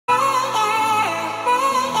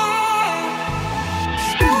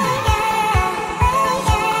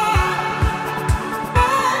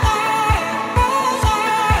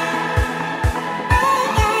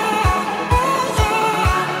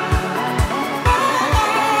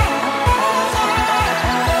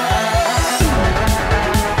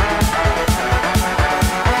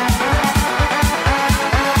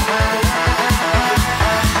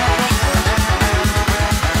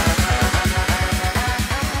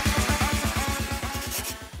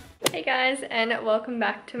guys, and welcome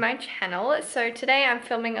back to my channel. So today I'm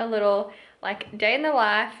filming a little like day in the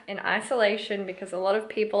life in isolation because a lot of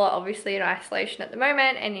people are obviously in isolation at the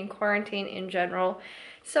moment and in quarantine in general.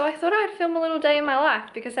 So I thought I'd film a little day in my life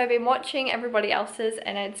because I've been watching everybody else's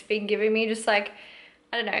and it's been giving me just like,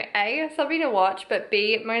 I don't know, A, something to watch, but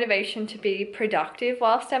B, motivation to be productive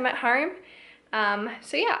whilst I'm at home.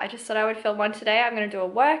 So yeah, I just thought I would film one today. I'm going to do a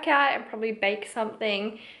workout and probably bake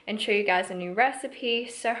something and show you guys a new recipe.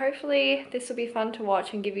 So hopefully this will be fun to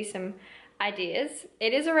watch and give you some ideas.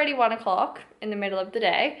 It is already 1 o'clock in the middle of the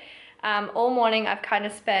day. All morning I've kind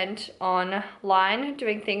of spent online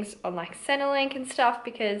doing things on like Centrelink and stuff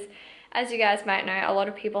because as you guys might know, a lot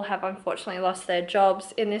of people have unfortunately lost their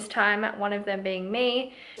jobs in this time, one of them being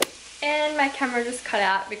me. And my camera just cut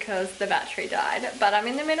out because the battery died. But I'm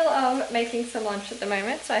in the middle of making some lunch at the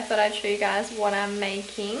moment, so I thought I'd show you guys what I'm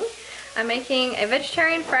making. I'm making a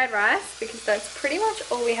vegetarian fried rice because that's pretty much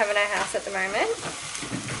all we have in our house at the moment.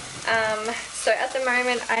 So at the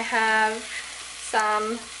moment I have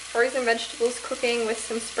some frozen vegetables cooking with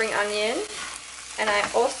some spring onion. And I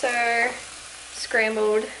also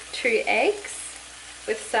scrambled 2 eggs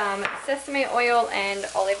with some sesame oil and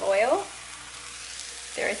olive oil.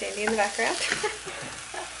 There is Andy in the background.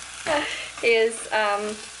 He is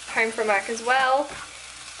home from work as well.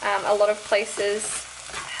 A lot of places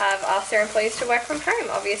have asked their employees to work from home,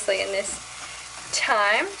 obviously, in this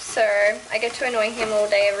time. So I get to annoy him all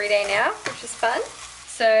day, every day now, which is fun.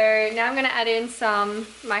 So now I'm going to add in some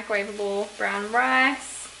microwavable brown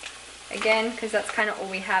rice. Again, because that's kind of all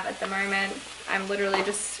we have at the moment. I'm literally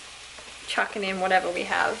just chucking in whatever we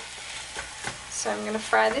have. So I'm going to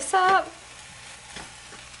fry this up.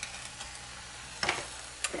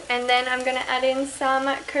 And then I'm going to add in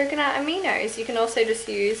some coconut aminos. You can also just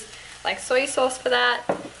use like soy sauce for that.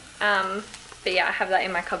 But yeah, I have that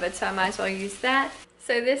in my cupboard, so I might as well use that.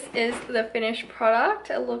 So this is the finished product.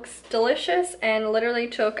 It looks delicious and literally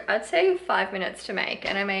took, I'd say, 5 minutes to make.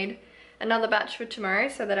 And I made another batch for tomorrow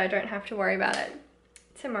so that I don't have to worry about it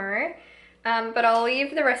tomorrow. But I'll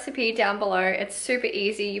leave the recipe down below. It's super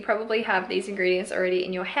easy. You probably have these ingredients already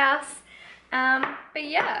in your house. But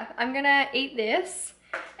yeah, I'm going to eat this.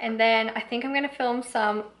 And then I think I'm going to film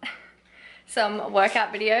some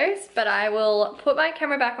workout videos, but I will put my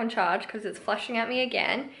camera back on charge because it's flashing at me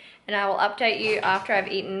again, and I will update you after I've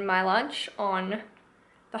eaten my lunch on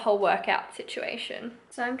the whole workout situation.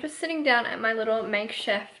 So I'm just sitting down at my little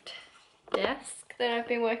makeshift desk that I've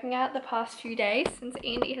been working at the past few days since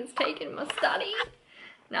Andy has taken my study.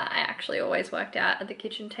 Nah, I actually always worked out at the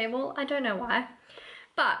kitchen table. I don't know why,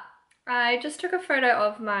 but I just took a photo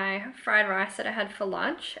of my fried rice that I had for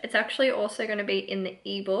lunch. It's actually also going to be in the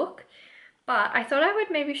ebook, but I thought I would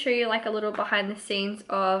maybe show you like a little behind the scenes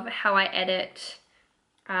of how I edit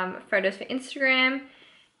photos for Instagram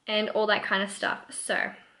and all that kind of stuff.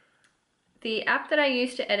 So the app that I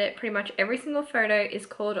use to edit pretty much every single photo is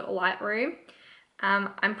called Lightroom.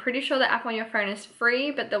 I'm pretty sure the app on your phone is free,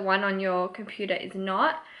 but the one on your computer is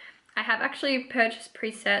not. I have actually purchased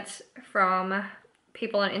presets from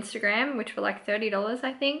people on Instagram, which were like $30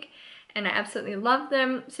 I think, and I absolutely love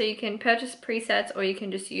them. So you can purchase presets or you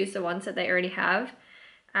can just use the ones that they already have.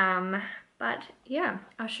 But yeah,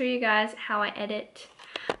 I'll show you guys how I edit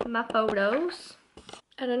my photos.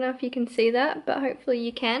 I don't know if you can see that, but hopefully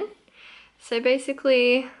you can. So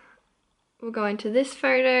basically we'll go into this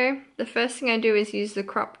photo. The first thing I do is use the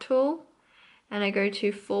crop tool, and I go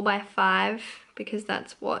to 4:5 because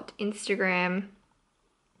that's what Instagram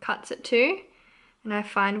cuts it to. And I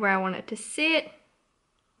find where I want it to sit,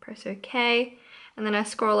 press OK, and then I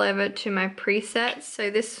scroll over to my presets.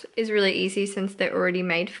 So this is really easy since they're already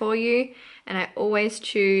made for you. And I always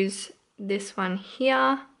choose this one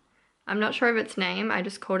here. I'm not sure of its name, I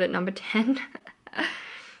just called it number 10.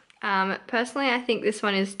 Personally, I think this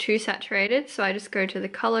one is too saturated, so I just go to the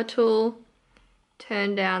color tool,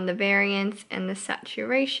 turn down the variance and the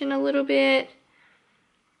saturation a little bit.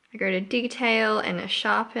 I go to detail and I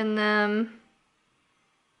sharpen them.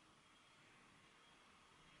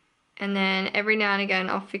 And then every now and again,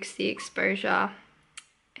 I'll fix the exposure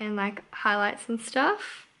and like highlights and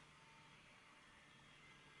stuff.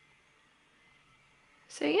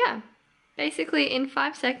 So yeah, basically in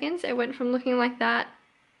 5 seconds, it went from looking like that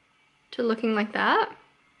to looking like that.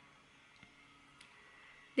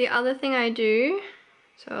 The other thing I do,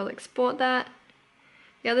 so I'll export that.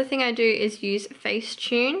 The other thing I do is use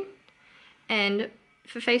Facetune, and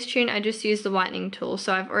for Facetune, I just use the whitening tool.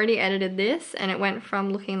 So I've already edited this and it went from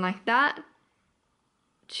looking like that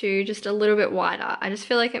to just a little bit wider. I just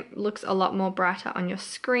feel like it looks a lot more brighter on your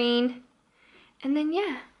screen. And then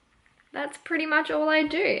yeah, that's pretty much all I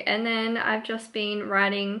do. And then I've just been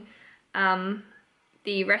writing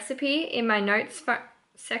the recipe in my notes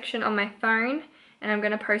section on my phone, and I'm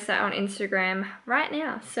going to post that on Instagram right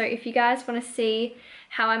now. So if you guys want to see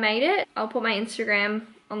how I made it, I'll put my Instagram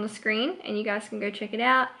on the screen and you guys can go check it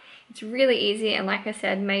out. It's really easy, and like I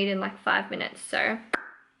said, made in like 5 minutes. So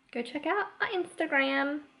go check out my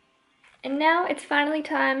Instagram. And now it's finally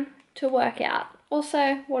time to work out.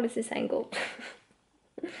 Also, what is this angle?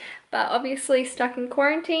 But obviously stuck in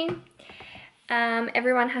quarantine.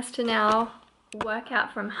 Everyone has to now work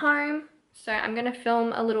out from home. So I'm going to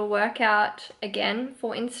film a little workout again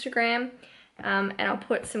for Instagram. And I'll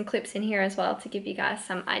put some clips in here as well to give you guys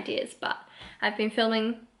some ideas. But I've been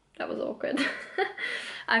filming, that was awkward.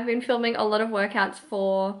 I've been filming a lot of workouts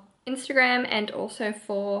for Instagram and also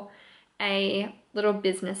for a little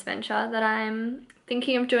business venture that I'm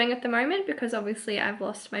thinking of doing at the moment, because obviously I've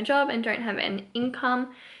lost my job and don't have an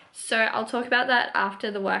income. So I'll talk about that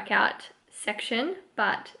after the workout section,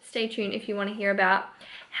 but stay tuned if you want to hear about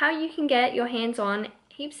how you can get your hands on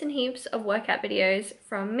heaps and heaps of workout videos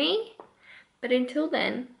from me. But until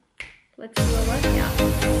then, let's do a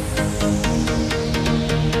workout.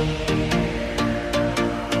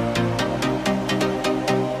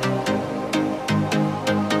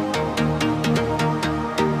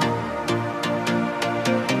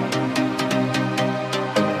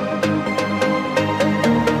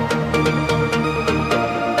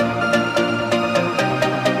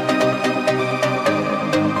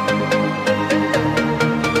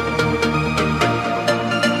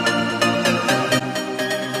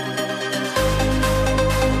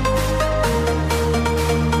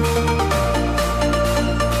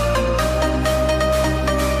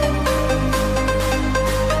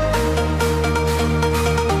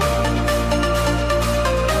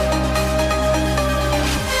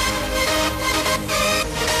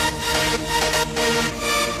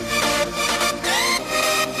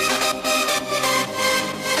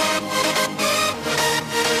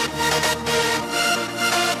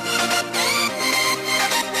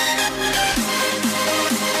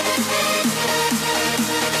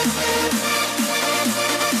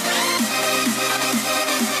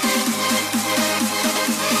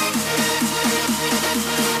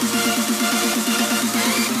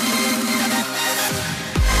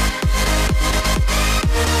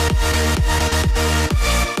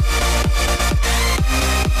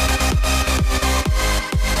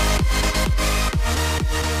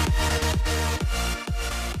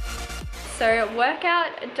 So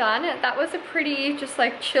workout done. That was a pretty just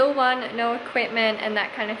like chill one, no equipment and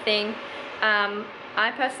that kind of thing.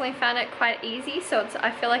 I personally found it quite easy, so I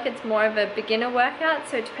feel like it's more of a beginner workout,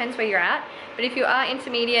 so it depends where you're at. But if you are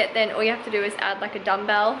intermediate, then all you have to do is add like a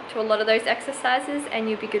dumbbell to a lot of those exercises and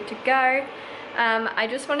you'll be good to go. I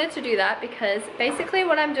just wanted to do that because basically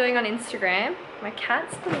what I'm doing on Instagram, my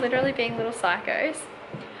cats are literally being little psychos.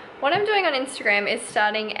 What I'm doing on Instagram is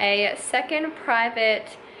starting a second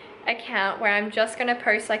private account where I'm just going to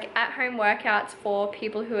post like at-home workouts for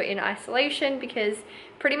people who are in isolation, because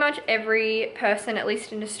pretty much every person, at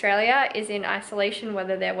least in Australia, is in isolation,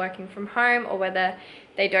 whether they're working from home or whether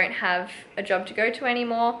they don't have a job to go to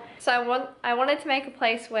anymore. So I wanted to make a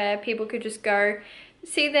place where people could just go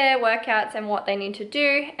see their workouts and what they need to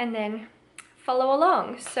do and then follow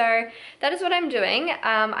along. So that is what I'm doing.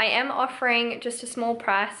 I am offering just a small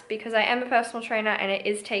price because I am a personal trainer and it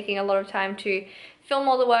is taking a lot of time to film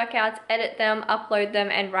all the workouts, edit them, upload them,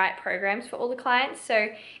 and write programs for all the clients. So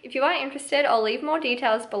if you are interested, I'll leave more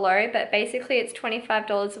details below, but basically it's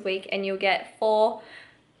 $25 a week and you'll get four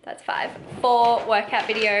workout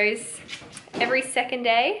videos every second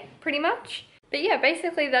day, pretty much. But yeah,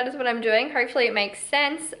 basically that is what I'm doing. Hopefully it makes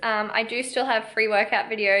sense. I do still have free workout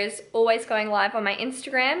videos always going live on my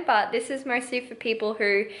Instagram, but this is mostly for people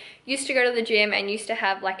who used to go to the gym and used to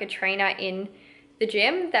have like a trainer in the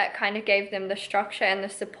gym that kind of gave them the structure and the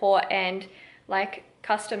support and like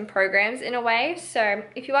custom programs in a way. So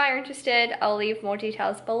if you are interested, I'll leave more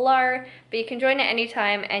details below, but you can join at any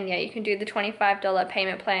time, and yeah, you can do the $25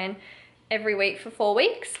 payment plan every week for 4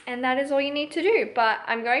 weeks, and that is all you need to do. But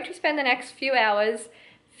I'm going to spend the next few hours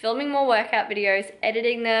filming more workout videos,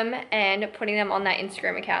 editing them, and putting them on that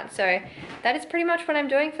Instagram account. So that is pretty much what I'm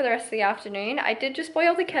doing for the rest of the afternoon. I did just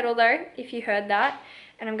boil the kettle though, if you heard that,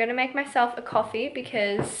 and I'm gonna make myself a coffee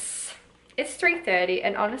because it's 3:30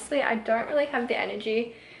 and honestly I don't really have the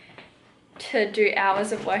energy to do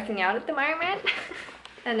hours of working out at the moment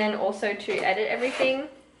and then also to edit everything.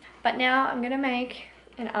 But now I'm gonna make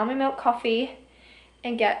an almond milk coffee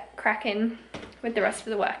and get cracking with the rest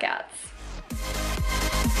of the workouts.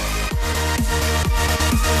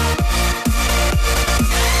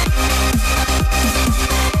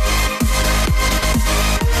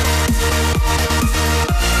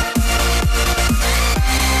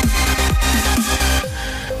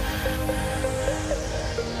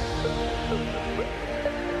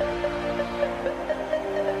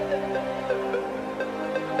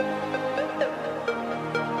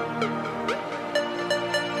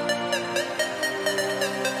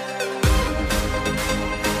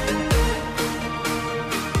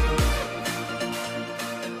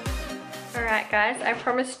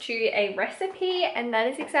 promised you a recipe, and that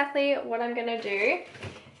is exactly what I'm gonna do.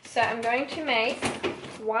 So I'm going to make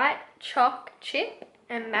white choc chip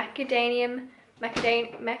and I can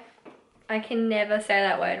never say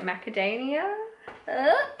that word, macadamia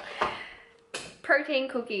protein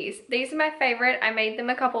cookies. These are my favorite. I made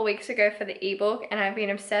them a couple weeks ago for the ebook and I've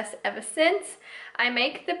been obsessed ever since. I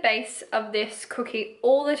make the base of this cookie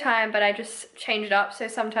all the time, but I just change it up. So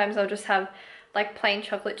sometimes I'll just have like plain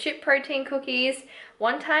chocolate chip protein cookies.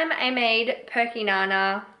 One time I made Perky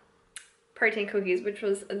Nana protein cookies, which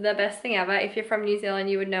was the best thing ever. If you're from New Zealand,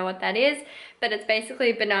 you would know what that is, but it's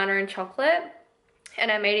basically banana and chocolate, and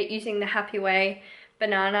I made it using the Happy Way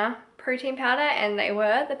banana protein powder, and they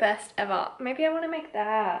were the best ever. Maybe I want to make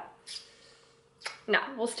that. No,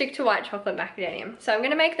 we'll stick to white chocolate macadamia. So I'm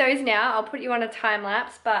gonna make those now. I'll put you on a time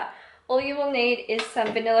lapse, but all you will need is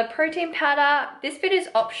some vanilla protein powder. This bit is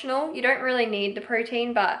optional. You don't really need the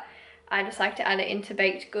protein, but I just like to add it into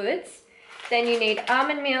baked goods. Then you need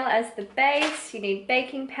almond meal as the base, you need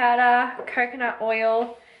baking powder, coconut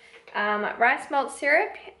oil, rice malt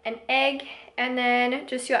syrup, an egg, and then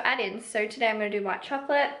just your add-ins. So today I'm going to do white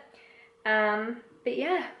chocolate. But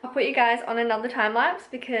yeah, I'll put you guys on another time lapse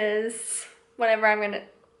because whatever I'm going to...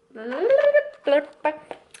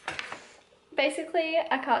 Basically,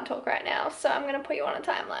 I can't talk right now, so I'm going to put you on a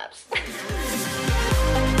time lapse.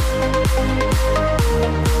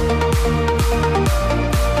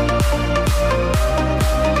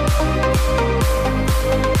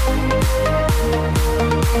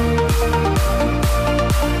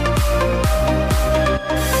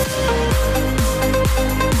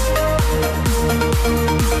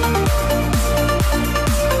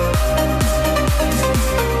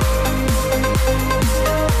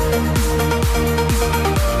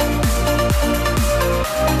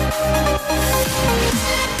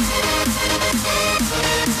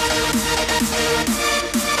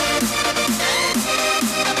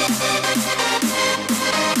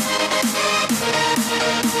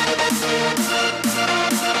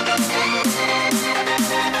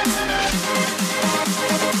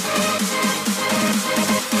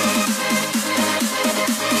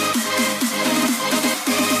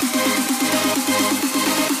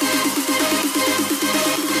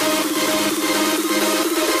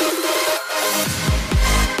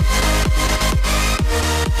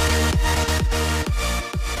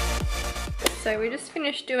 So we just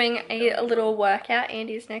finished doing a little workout.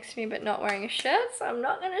 Andy's next to me but not wearing a shirt, so I'm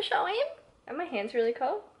not going to show him. And my hand's really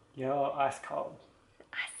cold. You're ice cold.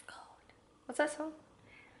 Ice cold. What's that song?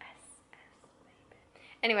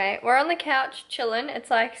 Anyway, we're on the couch chilling.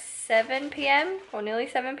 It's like 7 p.m. or nearly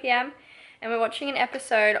 7 p.m. and we're watching an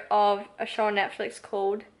episode of a show on Netflix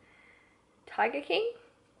called Tiger King.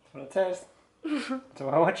 That's what it says. That's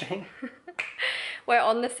what we're watching. We're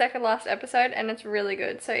on the second last episode and it's really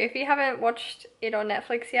good. So if you haven't watched it on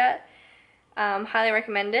Netflix yet, highly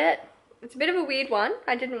recommend it. It's a bit of a weird one.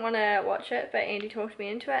 I didn't want to watch it, but Andy talked me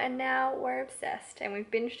into it and now we're obsessed and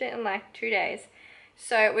we've binged it in like 2 days.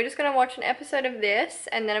 So we're just going to watch an episode of this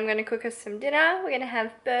and then I'm going to cook us some dinner. We're going to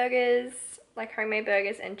have burgers, like homemade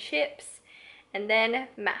burgers and chips, and then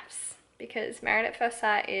maths because Married at First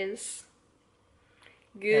Sight is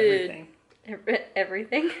good. Everything.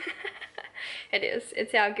 Everything. It is.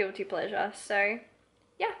 It's our guilty pleasure. So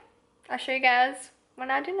yeah, I'll show you guys when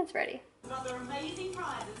our dinner's ready. Other amazing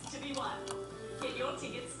prizes to be won. Get your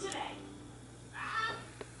tickets today.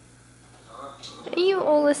 Are you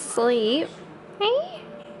all asleep? Hey?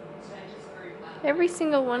 Every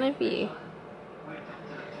single one of you.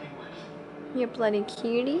 You bloody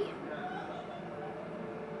cutie.